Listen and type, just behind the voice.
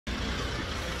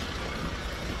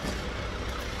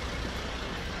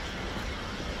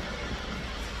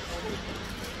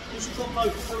got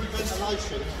no through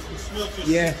ventilation, the smell just...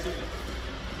 Yeah.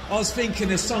 I was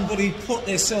thinking if somebody put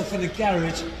themselves in a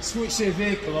garage, switch their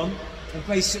vehicle on, and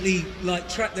basically like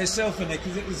trap themselves in there,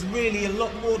 because it was really a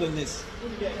lot more than this.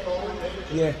 Wouldn't get cold,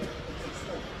 Yeah.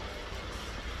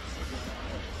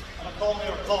 And I can't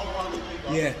hear a car running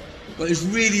either. Yeah. But it's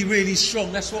really, really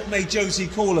strong. That's what made Josie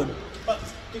call him. But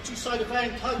did you say the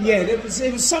van came? Yeah,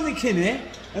 there was something in here,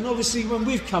 and obviously when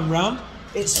we've come round,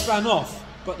 it span off.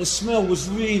 But the smell was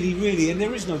really, really, and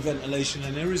there is no ventilation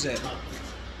in there, is there?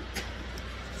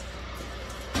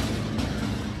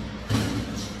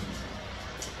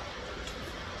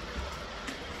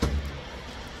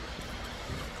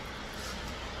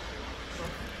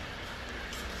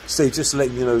 Steve, just to let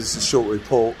you know, this is a short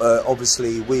report.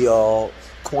 Obviously, we are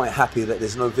quite happy that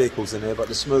there's no vehicles in there, but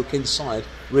the smoke inside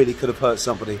really could have hurt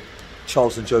somebody.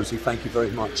 Charles and Josie, thank you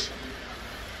very much.